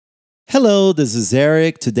Hello, this is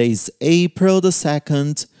Eric. Today is April the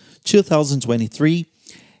 2nd, 2023.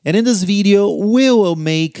 And in this video, we will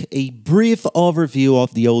make a brief overview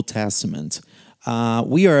of the Old Testament.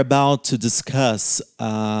 We are about to discuss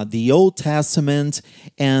the Old Testament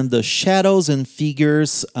and the shadows and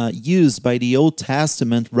figures used by the Old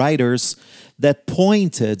Testament writers that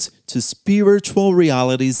pointed to spiritual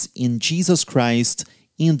realities in Jesus Christ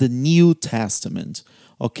in the New Testament.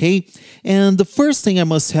 Okay, and the first thing I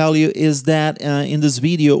must tell you is that in this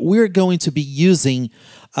video, we're going to be using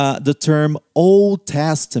the term Old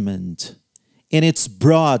Testament in its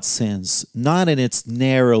broad sense, not in its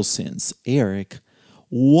narrow sense. Eric,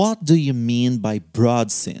 what do you mean by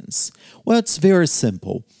broad sense? Well, it's very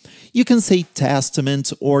simple. You can say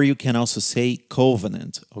testament or you can also say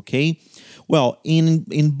covenant, okay? Well,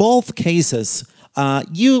 in both cases,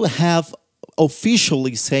 you have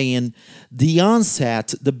officially saying the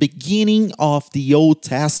onset, the beginning of the Old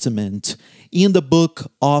Testament in the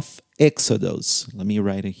book of Exodus. Let me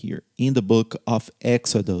write it here. In the book of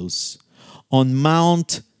Exodus, on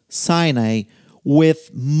Mount Sinai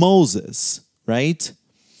with Moses, right?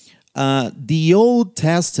 The Old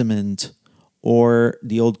Testament or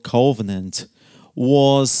the Old Covenant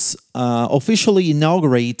was officially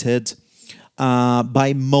inaugurated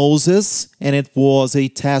by Moses, and it was a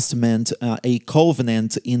testament, a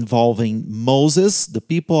covenant involving Moses, the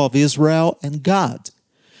people of Israel, and God.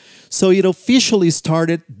 So it officially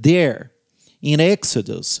started there in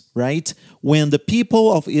Exodus, right? When the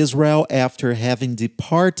people of Israel, after having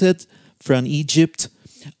departed from Egypt,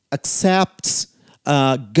 accepts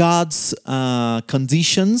God's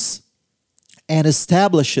conditions and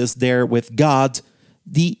establishes there with God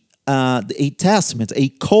a testament, a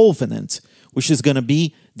covenant, which is going to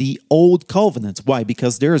be the Old Covenant. Why?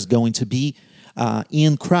 Because there is going to be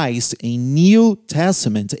in Christ a new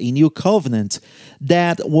testament, a new covenant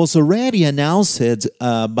that was already announced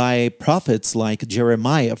by prophets like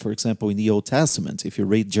Jeremiah, for example, in the Old Testament. If you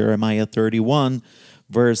read Jeremiah 31,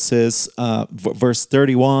 verse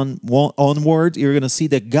 31 onward, you're going to see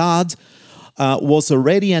that God was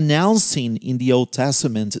already announcing in the Old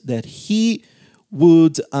Testament that He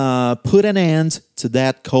would put an end to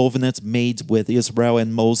that covenant made with Israel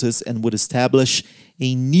and Moses and would establish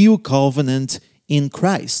a new covenant in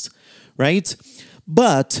Christ, right?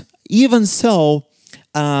 But even so,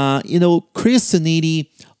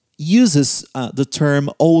 Christianity uses the term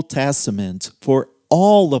Old Testament for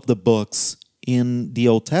all of the books in the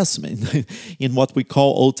Old Testament, in what we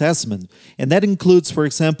call Old Testament. And that includes, for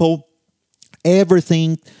example,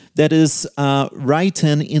 everything that is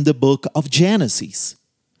written in the book of Genesis,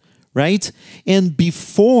 right? And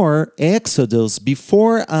before Exodus,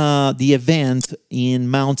 before the event in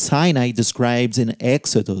Mount Sinai described in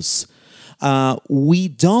Exodus, we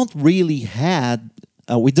didn't really have,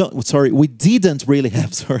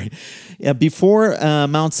 before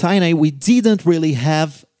Mount Sinai, we didn't really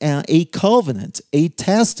have a covenant, a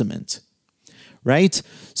testament, right?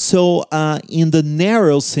 So in the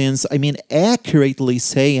narrow sense, I mean, accurately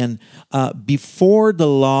saying, before the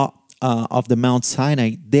law of the Mount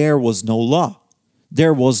Sinai, there was no law.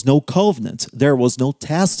 There was no covenant. There was no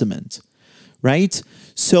testament, right?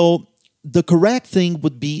 So the correct thing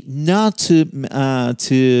would be not to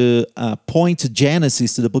point to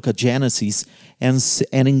Genesis, to the book of Genesis, and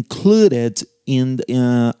include it in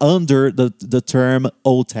under the term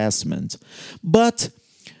Old Testament. But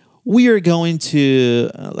we are going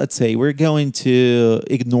to, we're going to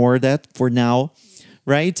ignore that for now,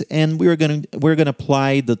 right? And we're going to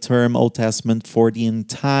apply the term Old Testament for the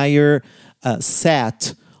entire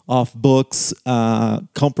set of books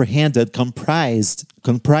comprising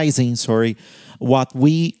what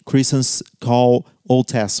we Christians call Old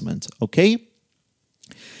Testament, okay?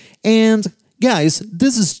 And guys,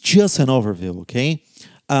 this is just an overview, okay?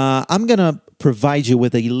 I'm gonna provide you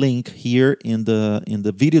with a link here in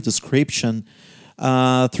the video description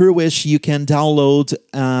through which you can download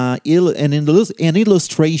an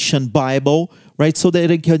illustration Bible, right, so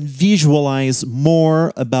that it can visualize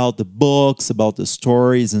more about the books, about the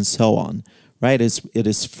stories, and so on, right? It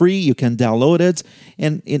is free. You can download it,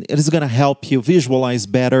 and it is going to help you visualize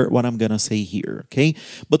better what I'm going to say here, okay?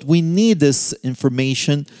 But we need this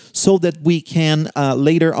information so that we can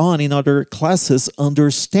later on in other classes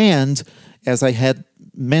understand, as I had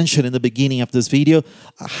mentioned in the beginning of this video,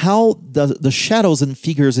 how the shadows and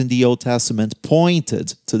figures in the Old Testament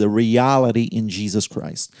pointed to the reality in Jesus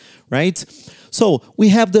Christ, right? So we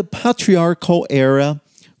have the patriarchal era,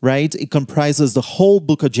 right? It comprises the whole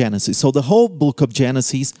book of Genesis. So the whole book of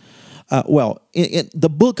Genesis, the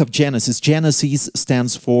book of Genesis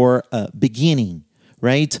stands for beginning,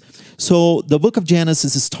 right? So the book of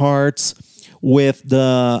Genesis starts with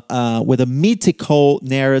a mythical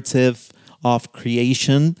narrative of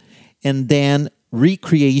creation, and then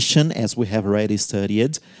recreation, as we have already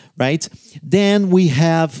studied, right? Then we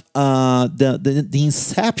have the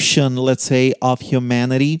inception, let's say, of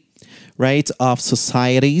humanity, right? Of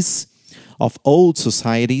societies, of old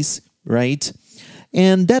societies, right?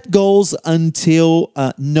 And that goes until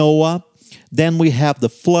Noah. Then we have the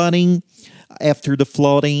flooding. After the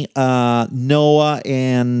flooding, Noah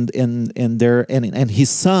and his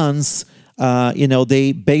sons,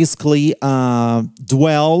 they basically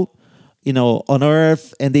dwell, on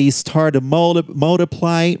earth, and they start to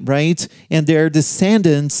multiply, right? And their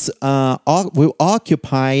descendants will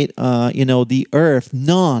occupy, the earth,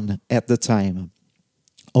 none at the time.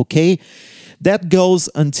 Okay, that goes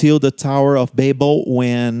until the Tower of Babel,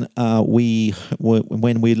 when we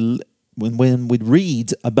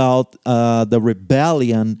read about the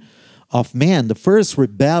rebellion of man, the first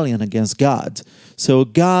rebellion against God. So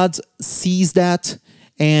God sees that,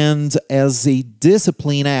 and as a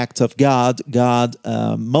discipline act of God, God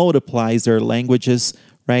multiplies their languages,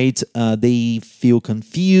 right? They feel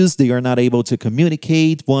confused. They are not able to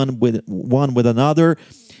communicate one with another.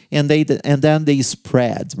 And then they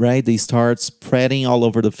spread, right? They start spreading all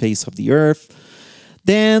over the face of the earth.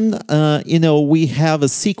 Then, we have a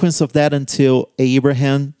sequence of that until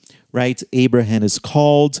Abraham, right? Abraham is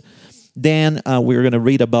called. Then we're going to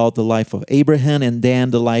read about the life of Abraham, and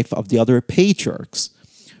then the life of the other patriarchs,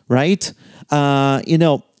 right?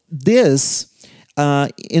 In this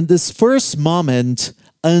first moment,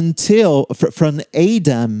 from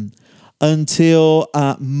Adam until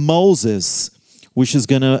Moses, which is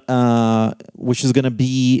gonna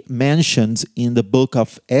be mentioned in the book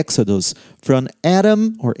of Exodus, from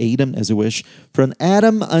Adam, or Adam as you wish, from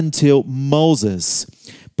Adam until Moses,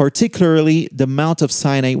 particularly the Mount of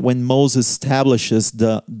Sinai, when Moses establishes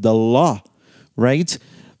the law, right?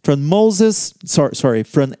 From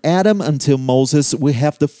Adam until Moses, we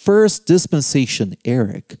have the first dispensation.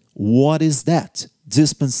 Eric, what is that?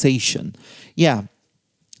 Dispensation. Yeah.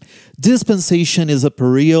 Dispensation is a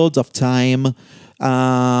period of time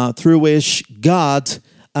through which God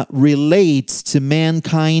relates to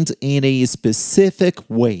mankind in a specific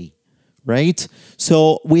way, right?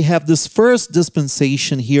 So we have this first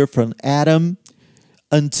dispensation here from Adam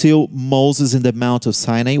until Moses in the Mount of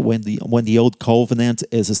Sinai, when the old covenant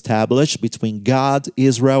is established between God,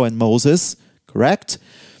 Israel, and Moses, correct?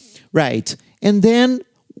 Right. And then,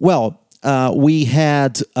 we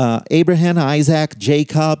had Abraham, Isaac,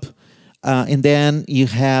 Jacob, and then you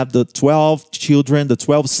have the 12 children, the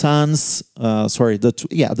 12 sons,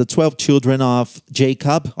 the 12 children of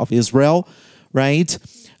Jacob, of Israel, right?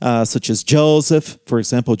 Such as Joseph. For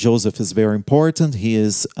example, Joseph is very important. He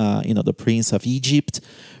is, the prince of Egypt,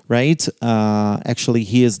 right? Actually,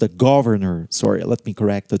 he is the governor. Sorry, let me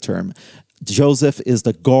correct the term. Joseph is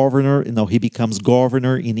the governor. He becomes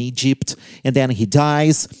governor in Egypt, and then he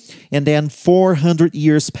dies. And then 400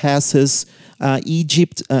 years passes.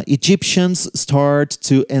 Egyptians start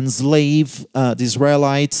to enslave the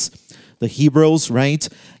Israelites, the Hebrews, right?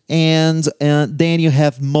 And then you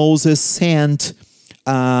have Moses sent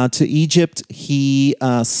to Egypt. He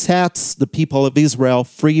sets the people of Israel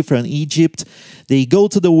free from Egypt. They go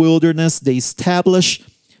to the wilderness. They establish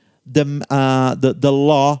the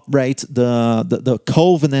law, right? The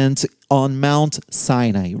covenant on Mount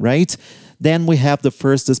Sinai, right? Then we have the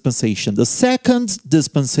first dispensation. The second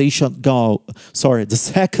dispensation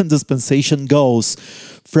goes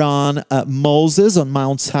from Moses on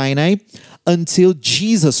Mount Sinai until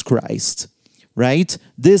Jesus Christ, right?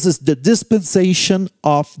 This is the dispensation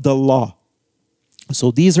of the law. So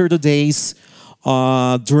these are the days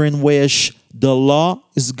during which the law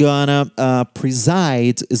is gonna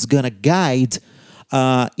preside, is gonna guide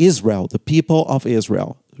Israel, the people of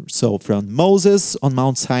Israel. So from Moses on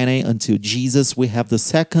Mount Sinai until Jesus, we have the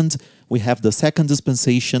second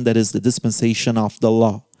dispensation, that is the dispensation of the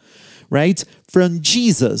law, right? From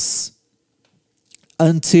Jesus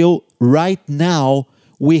until right now,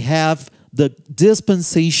 we have the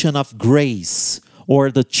dispensation of grace, or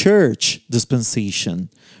the church dispensation,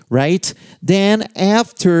 right? Then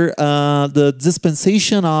after the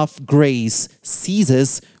dispensation of grace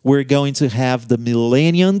ceases, we're going to have the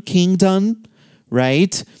millennium kingdom,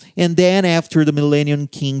 right? And then after the millennium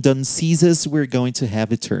kingdom ceases, we're going to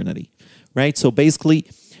have eternity, right? So basically,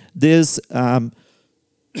 this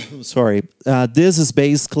this is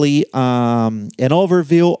basically an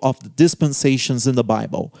overview of the dispensations in the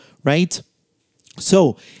Bible, right?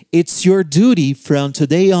 So it's your duty from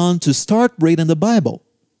today on to start reading the Bible.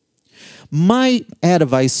 My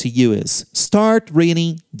advice to you is start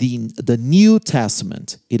reading the New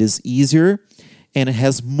Testament. It is easier and it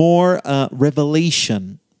has more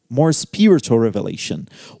revelation, more spiritual revelation.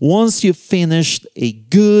 Once you've finished a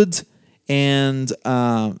good and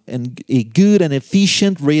a good and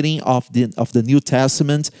efficient reading of the New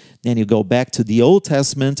Testament, then you go back to the Old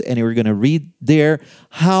Testament and you're going to read there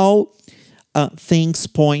how things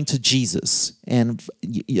point to Jesus. And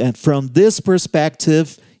from this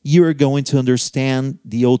perspective, you're going to understand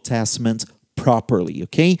the Old Testament properly,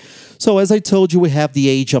 okay? So as I told you, we have the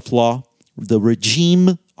age of law, the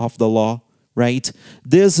regime of the law, right?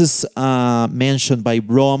 This is mentioned by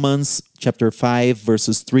Romans chapter 5,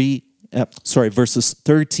 verses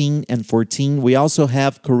 13 and 14. We also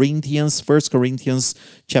have Corinthians, 1 Corinthians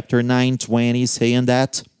chapter 9, 20, saying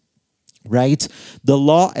that, right? The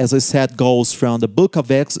law, as I said, goes from the book of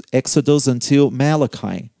Exodus until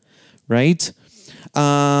Malachi, right?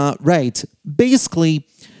 Right. Basically,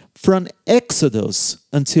 from Exodus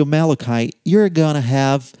until Malachi, you're going to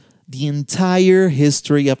have the entire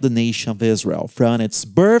history of the nation of Israel, from its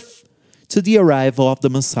birth to the arrival of the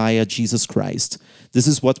Messiah, Jesus Christ. This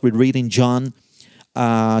is what we read in John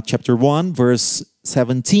chapter 1, verse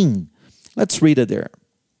 17. Let's read it there.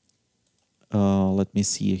 Let me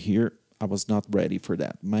see here. I was not ready for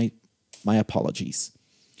that. My apologies.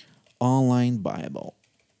 Online Bible.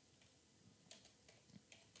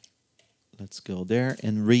 Let's go there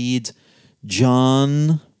and read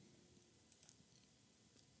John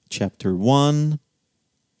chapter 1,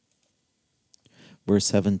 verse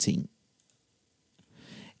 17.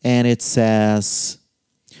 And it says,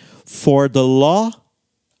 "For the law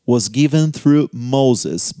was given through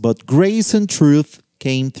Moses, but grace and truth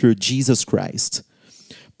came through Jesus Christ."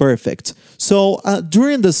 Perfect. So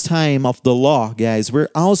during this time of the law, guys, we're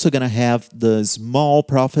also going to have the small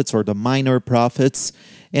prophets or the minor prophets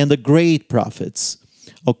and the great prophets.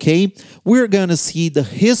 Okay? We're going to see the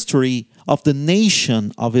history of the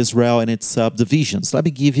nation of Israel and its subdivisions. Let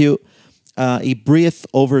me give you a brief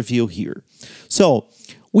overview here. So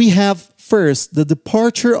we have first the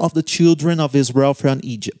departure of the children of Israel from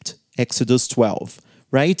Egypt, Exodus 12.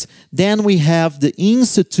 Right? Then we have the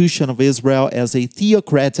institution of Israel as a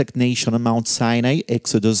theocratic nation on Mount Sinai,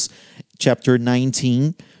 Exodus chapter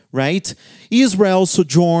 19, right? Israel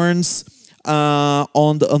sojourns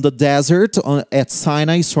on the desert, at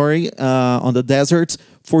Sinai, on the desert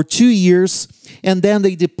for 2 years, and then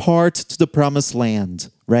they depart to the promised land,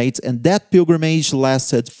 right? And that pilgrimage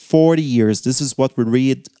lasted 40 years. This is what we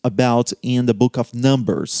read about in the book of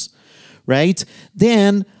Numbers, right?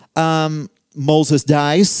 Then Moses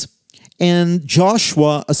dies, and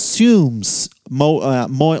Joshua assumes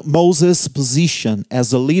Moses' position as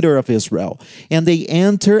the leader of Israel. And they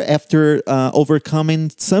enter after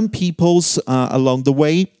overcoming some peoples along the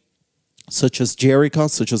way, such as Jericho,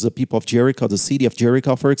 such as the people of Jericho, the city of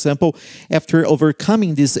Jericho, for example. After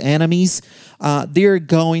overcoming these enemies, they're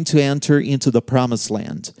going to enter into the promised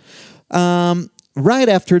land. Right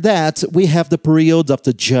after that, we have the period of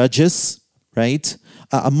the judges, right?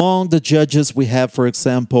 Among the judges, we have, for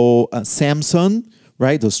example, Samson,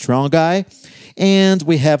 right, the strong guy, and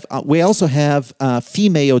we also have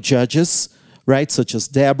female judges, right, such as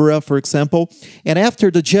Deborah, for example. And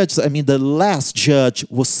after the judges, the last judge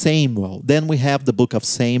was Samuel. Then we have the book of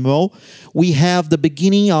Samuel. We have the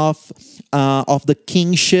beginning of the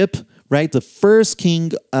kingship. Right, the first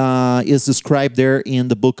king is described there in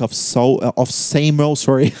the book of Samuel.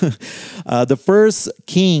 The first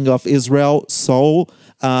king of Israel, Saul,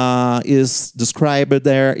 is described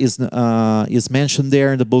there, is mentioned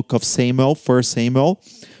there in the book of Samuel, 1 Samuel.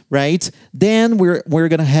 Right. Then we're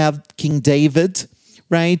gonna have King David.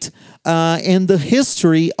 Right, and the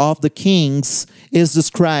history of the kings is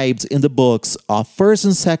described in the books of 1st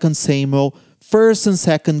and 2nd Samuel, 1st and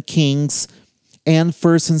 2nd Kings, and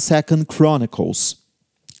 1st and 2nd Chronicles.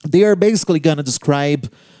 They are basically going to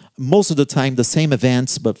describe most of the time the same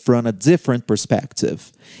events, but from a different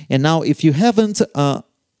perspective. And now, if you haven't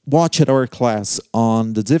watched our class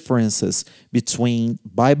on the differences between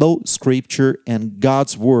Bible, Scripture, and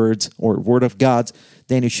God's Word, or Word of God,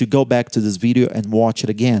 then you should go back to this video and watch it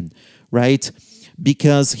again, right?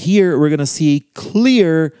 Because here we're going to see a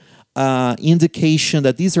clear indication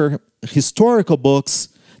that these are historical books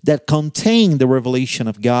that contain the revelation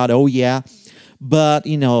of God. Oh yeah, but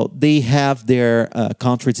they have their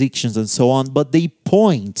contradictions and so on, but they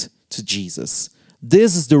point to Jesus.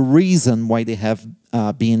 This is the reason why they have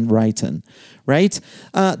been written, right?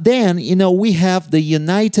 Then we have the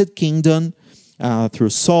United Kingdom, through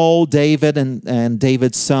Saul, David, and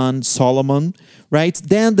David's son Solomon, right?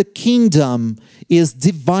 Then the kingdom is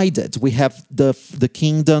divided. We have the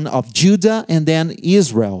kingdom of Judah and then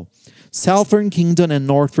Israel, southern kingdom and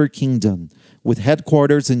northern kingdom, with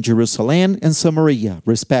headquarters in Jerusalem and Samaria,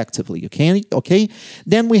 respectively. Okay.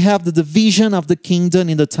 Then we have the division of the kingdom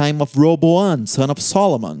in the time of Rehoboam, son of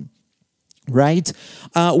Solomon. Right.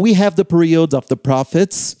 We have the period of the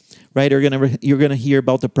prophets. Right, you're gonna hear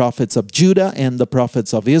about the prophets of Judah and the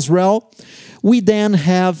prophets of Israel. We then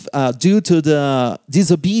have, due to the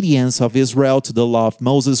disobedience of Israel to the law of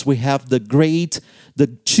Moses, we have the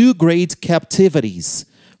two great captivities,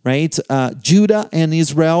 right? Judah and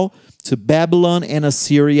Israel to Babylon and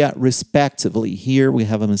Assyria, respectively. Here we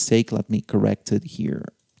have a mistake. Let me correct it here.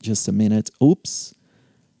 Just a minute. Oops.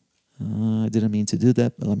 I didn't mean to do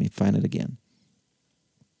that, but let me find it again.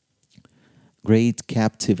 Great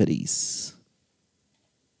captivities.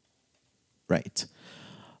 Right.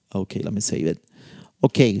 Okay, let me save it.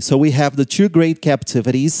 Okay, so we have the two great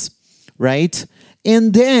captivities, right?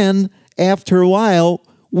 And then after a while,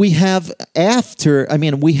 we have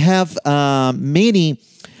many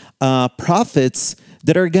prophets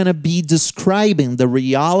that are going to be describing the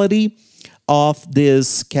reality of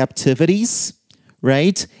these captivities,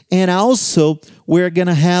 right? And also, we're going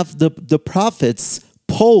to have the prophets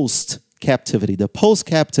post-captivity, the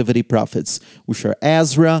post-captivity prophets, which are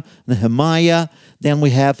Ezra, Nehemiah, then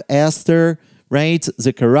we have Esther, right?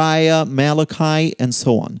 Zechariah, Malachi, and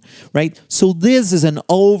so on, right? So this is an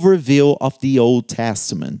overview of the Old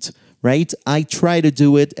Testament, right? I try to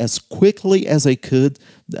do it as quickly as I could.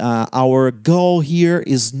 Our goal here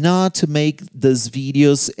is not to make these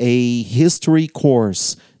videos a history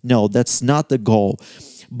course. No, that's not the goal.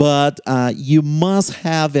 But you must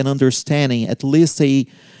have an understanding, at least a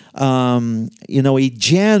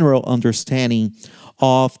general understanding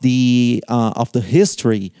of the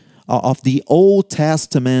history of the Old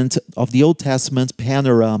Testament,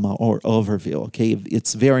 panorama or overview. Okay,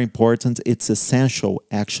 it's very important. It's essential,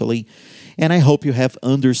 actually, and I hope you have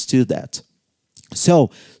understood that. So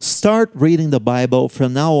start reading the Bible.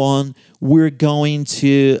 From now on, we're going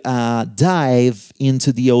to dive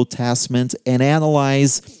into the Old Testament and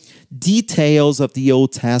analyze details of the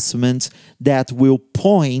Old Testament that will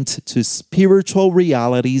point to spiritual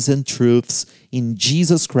realities and truths in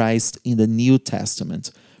Jesus Christ in the New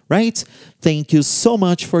Testament. Right? Thank you so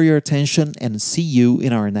much for your attention and see you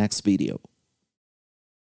in our next video.